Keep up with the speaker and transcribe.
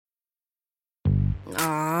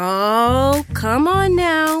Oh, come on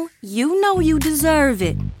now. You know you deserve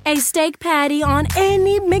it. A steak patty on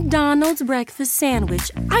any McDonald's breakfast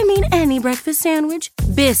sandwich. I mean any breakfast sandwich.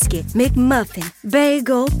 Biscuit, McMuffin,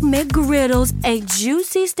 bagel, McGriddles, a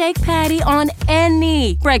juicy steak patty on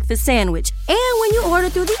any breakfast sandwich. And when you order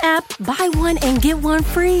through the app, buy one and get one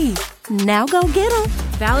free. Now go get them.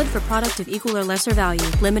 Valid for product of equal or lesser value.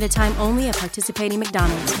 Limited time only at participating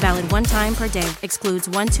McDonald's. Valid one time per day. Excludes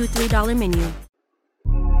 $1, $2, $3 menu.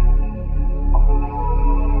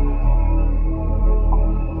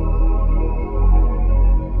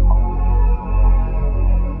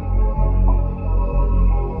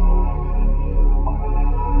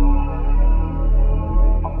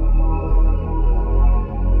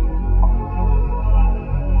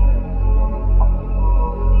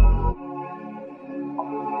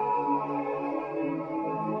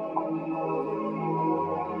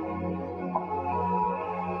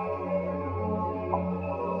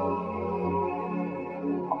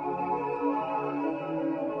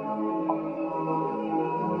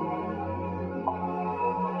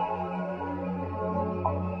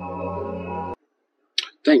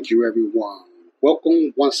 Thank you, everyone.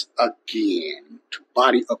 Welcome once again to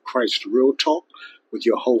Body of Christ Real Talk with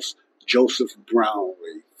your host, Joseph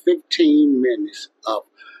Brownlee. 15 minutes of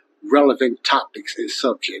relevant topics and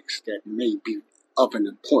subjects that may be of an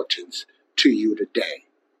importance to you today.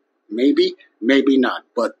 Maybe, maybe not,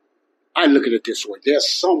 but I look at it this way. There's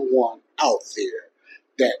someone out there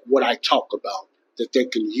that what I talk about, that they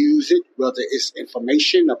can use it, whether it's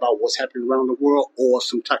information about what's happening around the world or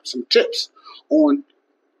some tips on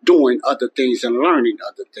doing other things and learning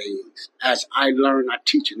other things. As I learn, I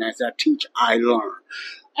teach, and as I teach, I learn.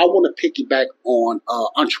 I want to piggyback on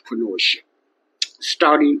entrepreneurship,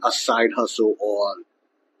 starting a side hustle, or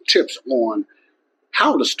tips on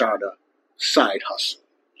how to start a side hustle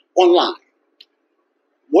online.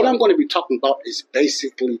 What I'm going to be talking about is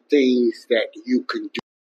basically things that you can do.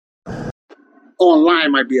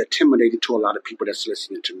 Online might be intimidating to a lot of people that's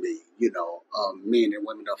listening to me, men and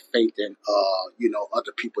women of faith and,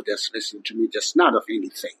 other people that's listening to me that's not of any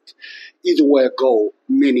faith. Either way it go,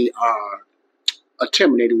 many are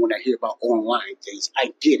intimidated when I hear about online things.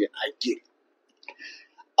 I get it.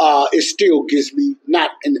 It still gives me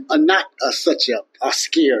not such a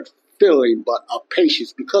scared feeling, but a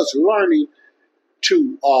patience, because learning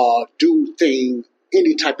to do things,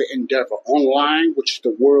 any type of endeavor online, which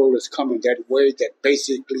the world is coming that way, that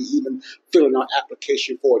basically even filling out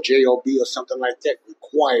application for a JOB or something like that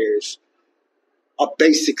requires a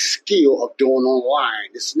basic skill of doing online.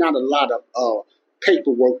 It's not a lot of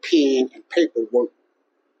paperwork, pen and paperwork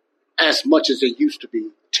as much as it used to be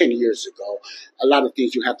 10 years ago. A lot of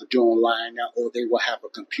things you have to do online now, or they will have a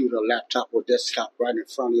computer, laptop, or desktop right in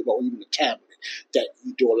front of you, or even a tablet that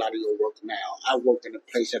you do a lot of your work now. I work in a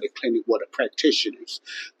place at a clinic where the practitioners,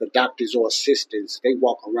 the doctors or assistants, they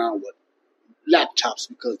walk around with laptops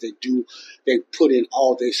because they put in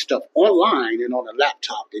all their stuff online and on a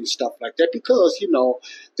laptop and stuff like that, because,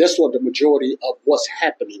 that's what the majority of what's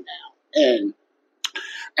happening now. And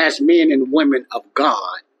as men and women of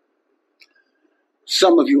God,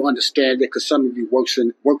 some of you understand that, because some of you work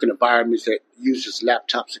in environments that uses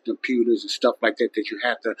laptops and computers and stuff like that you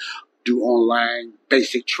have to do online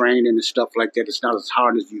basic training and stuff like that. It's not as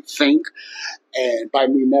hard as you think. And by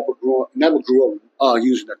me never grew up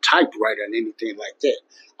using a typewriter and anything like that,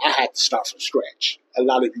 I had to start from scratch. A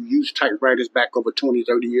lot of you used typewriters back over 20,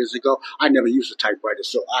 30 years ago. I never used a typewriter,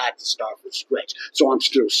 so I had to start from scratch. So I'm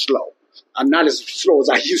still slow. I'm not as slow as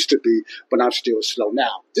I used to be, but I'm still slow.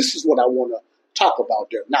 Now, this is what I want to talk about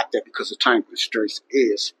there. Not that because of time constraints,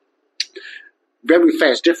 is very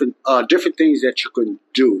fast, different things that you can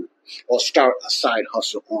do or start a side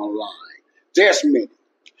hustle online. There's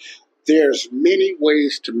many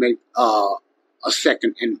ways to make a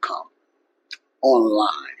second income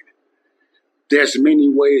online. There's many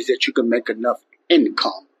ways that you can make enough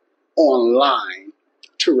income online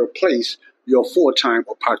to replace your full-time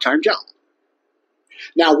or part-time job.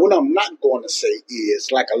 Now, what I'm not going to say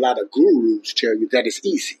is, like a lot of gurus tell you, that it's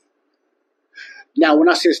easy. Now, when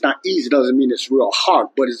I say it's not easy, it doesn't mean it's real hard,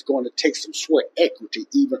 but it's going to take some sweat equity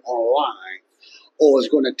even online, or it's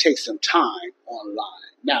going to take some time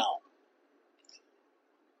online. Now,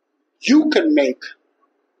 you can make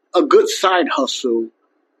a good side hustle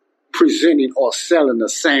presenting or selling the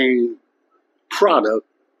same product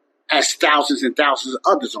as thousands and thousands of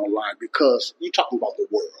others online, because you're talking about the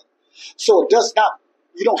world. So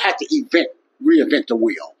you don't have to reinvent the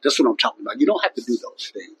wheel. That's what I'm talking about. You don't have to do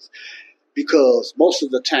those things, because most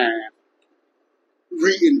of the time,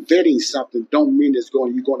 reinventing something don't mean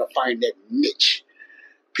you're going to find that niche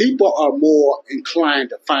People are more inclined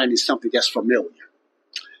to finding something that's familiar.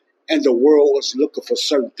 And the world is looking for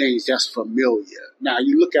certain things that's familiar. Now,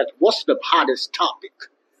 you look at what's the hottest topic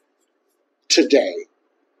today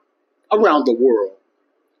around the world,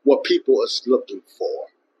 what people is looking for.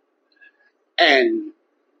 And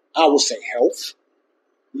I would say health,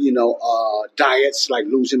 diets like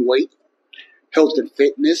losing weight, health and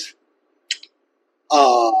fitness,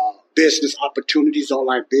 business opportunities,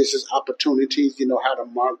 online business opportunities, how to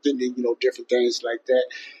market and, different things like that.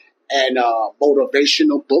 And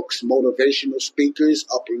motivational books, motivational speakers,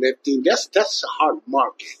 uplifting. That's a hard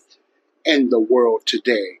market in the world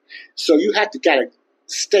today. So you have to gotta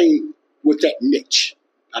stay with that niche.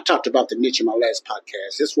 I talked about the niche in my last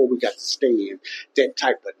podcast. That's what we got to stay in, that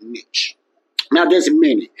type of niche. Now there's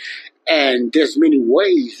many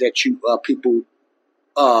ways that you people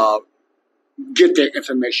get their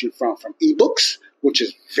information from ebooks, which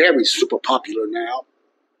is very super popular now,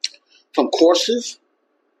 from courses,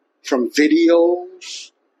 from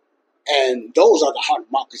videos, and those are the hot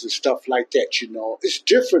markets and stuff like that, It's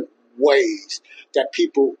different ways that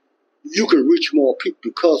you can reach more people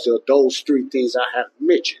because of those three things I have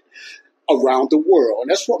mentioned around the world.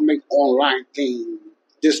 And that's what makes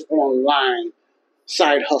this online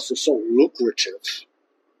side hustle so lucrative,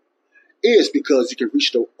 is because you can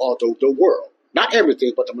reach the world. Not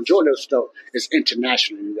everything, but the majority of the stuff is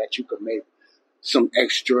internationally that you can make some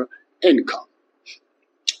extra income.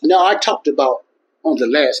 Now, I talked about on the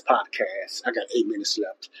last podcast, I got 8 minutes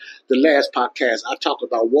left. The last podcast, I talked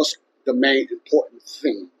about what's the main important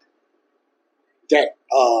thing that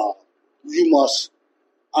you must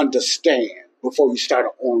understand before you start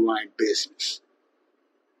an online business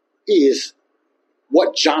is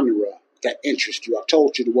what genre that interests you. I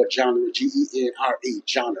told you what genre, G-E-N-R-E,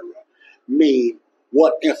 genre, mean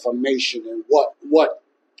what information and what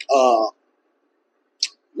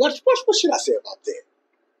should I say about that?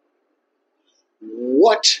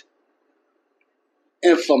 What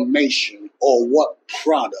information or what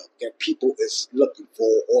product that people is looking for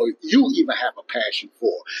or you even have a passion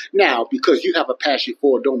for. Now, because you have a passion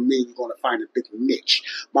for it don't mean you're going to find a big niche.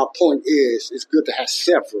 My point is, it's good to have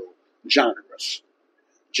several genres.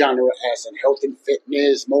 Genre as in health and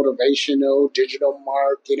fitness, motivational, digital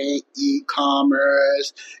marketing,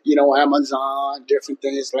 e-commerce, Amazon, different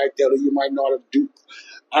things like that. Or you might know how to do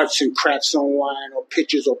arts and crafts online or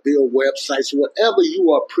pictures or build websites, whatever you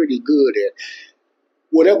are pretty good at.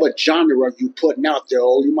 Whatever genre you putting out there,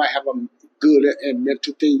 or you might have a good and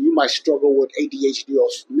mental thing. You might struggle with ADHD or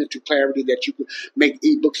mental clarity that you could make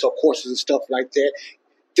ebooks or courses and stuff like that.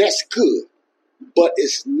 That's good. But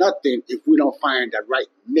it's nothing if we don't find the right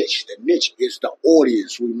niche. The niche is the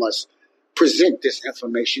audience we must present this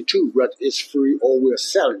information to, whether it's free or we're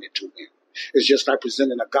selling it to them. It's just like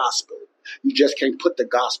presenting a gospel. You just can't put the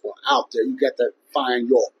gospel out there. You got to find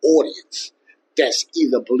your audience that's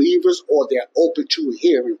either believers or they're open to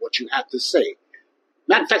hearing what you have to say.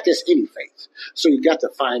 Matter of fact, that's any faith. So you got to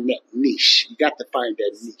find that niche.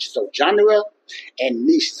 So genre and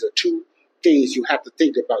niche are two things you have to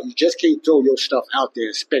think about. You just can't throw your stuff out there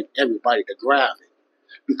and expect everybody to grab it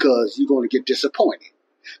because you're going to get disappointed.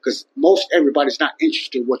 Because most everybody's not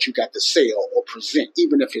interested in what you got to sell or present,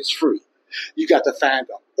 even if it's free. You got to find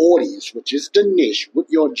the audience, which is the niche, with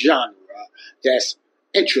your genre that's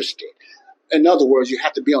interested. In other words, you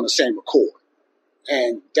have to be on the same accord.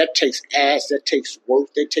 And that takes ads, that takes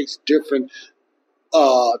work, that takes different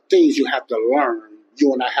things you have to learn.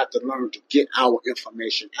 You and I have to learn to get our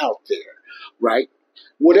information out there, right?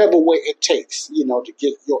 Whatever way it takes, to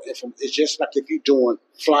get your information. It's just like if you're doing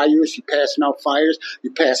flyers, you're passing out flyers,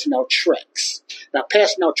 you're passing out tracts. Now,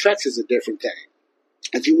 passing out tracts is a different thing.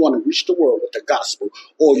 If you want to reach the world with the gospel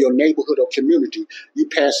or your neighborhood or community, you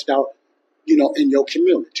pass it out, in your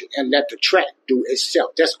community and let the tract do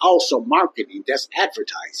itself. That's also marketing. That's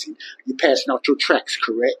advertising. You're passing out your tracts,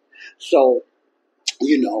 correct? So,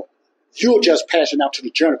 you're just passing out to the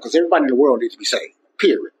journal because everybody in the world needs to be saved,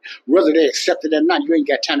 period. Whether they accept it or not, you ain't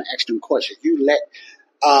got time to ask them questions. You let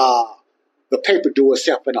the paper do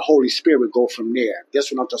itself and the Holy Spirit go from there.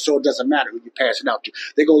 That's what I'm talking. So it doesn't matter who you pass it out to.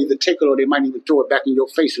 They're going to either take it or they might even throw it back in your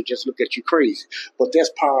face or just look at you crazy. But that's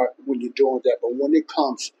part when you're doing that. But when it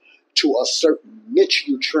comes to a certain niche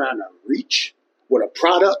you're trying to reach with a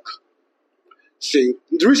product, see,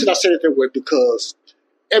 the reason I said it that way because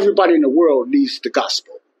everybody in the world needs the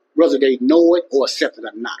gospel, whether they know it or accept it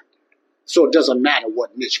or not. So it doesn't matter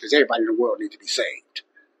what niche, because everybody in the world needs to be saved,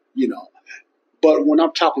 But when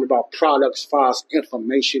I'm talking about products as far as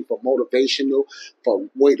information for motivational, for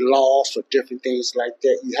weight loss, or different things like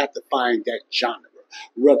that, you have to find that genre.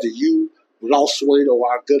 Whether you lost weight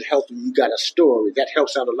or are good health and you got a story. That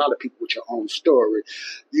helps out a lot of people with your own story.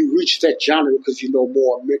 You reach that genre because you know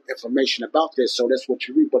more information about this, so that's what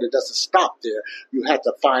you read, but it doesn't stop there. You have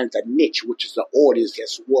to find the niche, which is the audience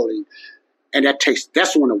that's willing, and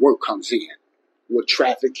that's when the work comes in. With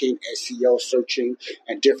trafficking, SEO searching,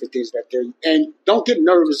 and different things that they and don't get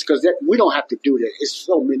nervous because we don't have to do that. It's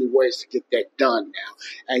so many ways to get that done now.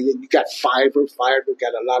 And you got Fiverr. Fiverr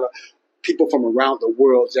got a lot of people from around the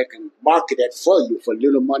world that can market that for you for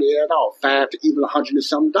little money at all, $5 to even $100 and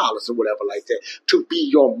some dollars or whatever like that, to be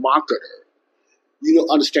your marketer. You don't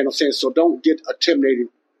understand what I'm saying? So don't get intimidated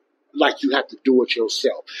like you have to do it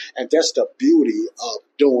yourself. And that's the beauty of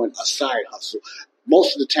doing a side hustle.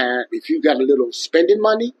 Most of the time, if you got a little spending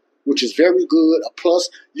money, which is very good, a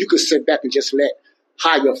plus, you could sit back and just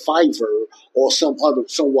hire Fiverr or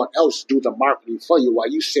someone else do the marketing for you while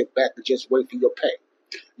you sit back and just wait for your pay.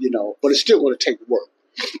 But it's still going to take work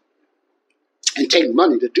and take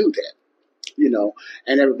money to do that.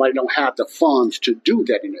 And everybody don't have the funds to do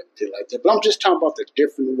that and everything like that. But I'm just talking about the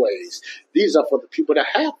different ways. These are for the people that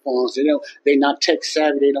have funds. They're not tech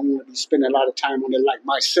savvy. They don't want to be spending a lot of time on it like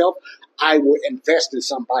myself. I would invest in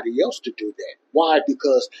somebody else to do that. Why?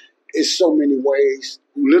 Because it's so many ways,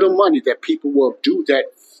 little money that people will do that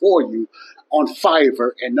for you on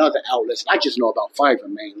Fiverr and other outlets. I just know about Fiverr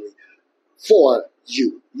mainly for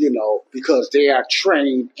you, because they are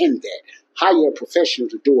trained in that. Hire a professional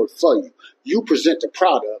to do it for you. You present the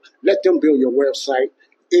product, let them build your website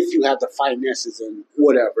if you have the finances and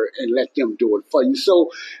whatever, and let them do it for you. So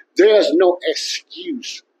there's no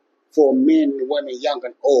excuse for men and women, young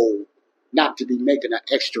and old, not to be making an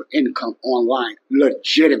extra income online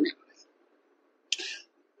legitimately.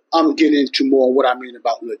 I'm getting into more what I mean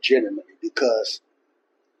about legitimately, because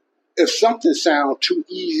if something sounds too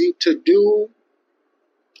easy to do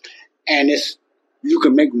and you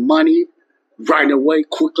can make money right away,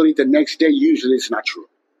 quickly, the next day, usually it's not true.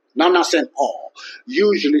 Now, I'm not saying all.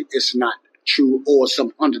 Usually it's not true, or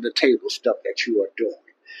some under-the-table stuff that you are doing.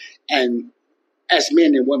 And as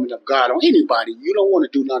men and women of God, or anybody, you don't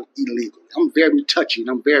want to do nothing illegal. I'm very touchy, and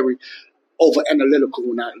I'm very over-analytical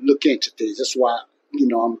when I look into things. That's why,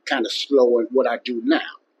 I'm kind of slow in what I do now.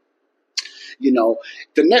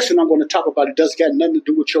 The next thing I'm going to talk about, it doesn't got nothing to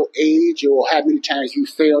do with your age or how many times you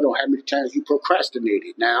failed or how many times you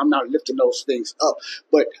procrastinated. Now, I'm not lifting those things up,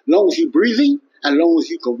 but as long as you're breathing, and as long as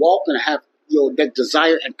you can walk and have that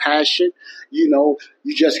desire and passion, you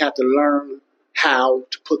just have to learn how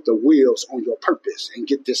to put the wheels on your purpose and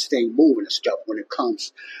get this thing moving and stuff when it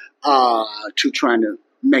comes to trying to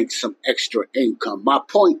make some extra income. My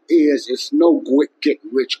point is, it's no get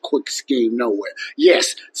rich quick scheme nowhere.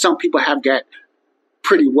 Yes, some people have got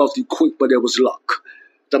pretty wealthy quick, but it was luck.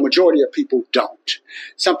 The majority of people don't.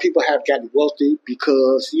 Some people have gotten wealthy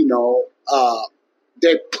because,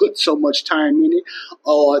 they put so much time in it,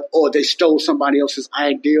 or they stole somebody else's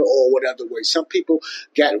idea, or whatever way. Some people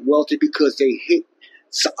got wealthy because they hit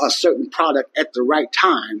a certain product at the right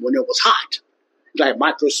time when it was hot. Like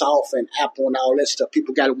Microsoft and Apple and all that stuff,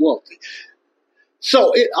 people got wealthy.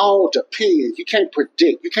 So it all depends. You can't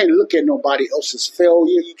predict. You can't look at nobody else's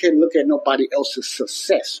failure. You can't look at nobody else's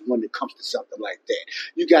success when it comes to something like that.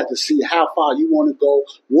 You got to see how far you want to go.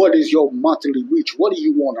 What is your monthly reach? What do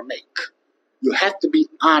you want to make? You have to be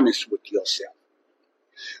honest with yourself.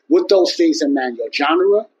 With those things in mind, your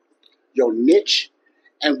genre, your niche,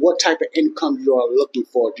 and what type of income you are looking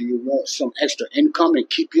for. Do you want some extra income and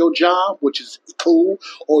keep your job, which is cool,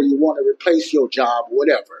 or you want to replace your job,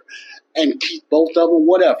 whatever, and keep both of them,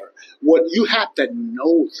 whatever. What you have to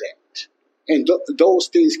know that. And those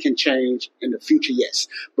things can change in the future, yes.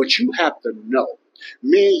 But you have to know.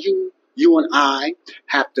 Me and you and I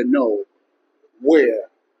have to know where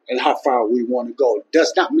and how far we want to go.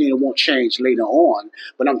 Does not mean it won't change later on,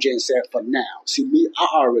 but I'm just saying for now. See, me, I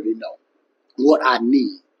already know what I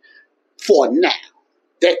need for now.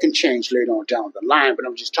 That can change later on down the line, but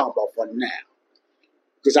I'm just talking about for now.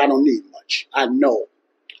 Because I don't need much. I know.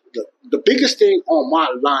 The biggest thing on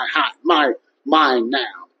my mind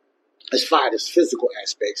now, as far as physical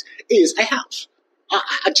aspects, is a house.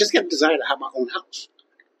 I just got a desire to have my own house.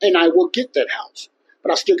 And I will get that house.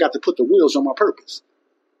 But I still got to put the wheels on my purpose.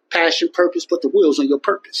 Passion, purpose, put the wheels on your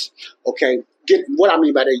purpose. Okay? What I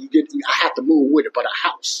mean by that, I have to move with it, but a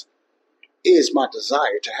house is my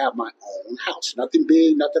desire to have my own house. Nothing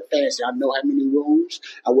big, nothing fancy. I know how many rooms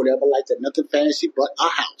or whatever like that. Nothing fancy, but a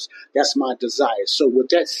house. That's my desire. So with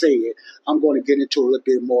that said, I'm going to get into a little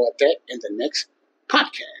bit more of that in the next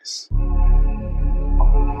podcast.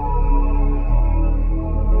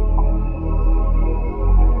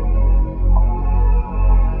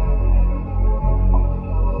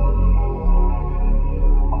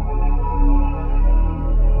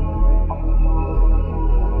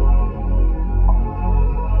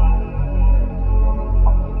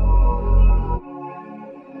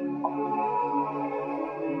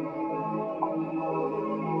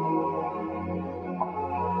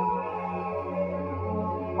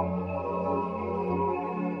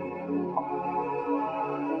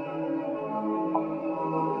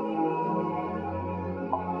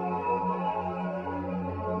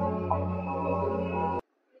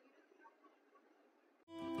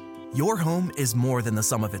 Your home is more than the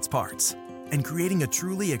sum of its parts, and creating a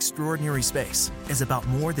truly extraordinary space is about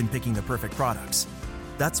more than picking the perfect products.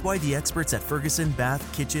 That's why the experts at Ferguson Bath,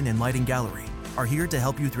 Kitchen, and Lighting Gallery are here to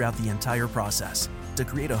help you throughout the entire process to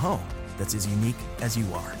create a home that's as unique as you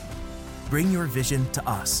are. Bring your vision to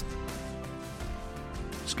us.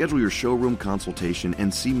 Schedule your showroom consultation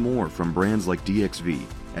and see more from brands like DXV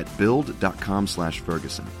at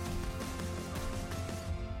build.com/Ferguson.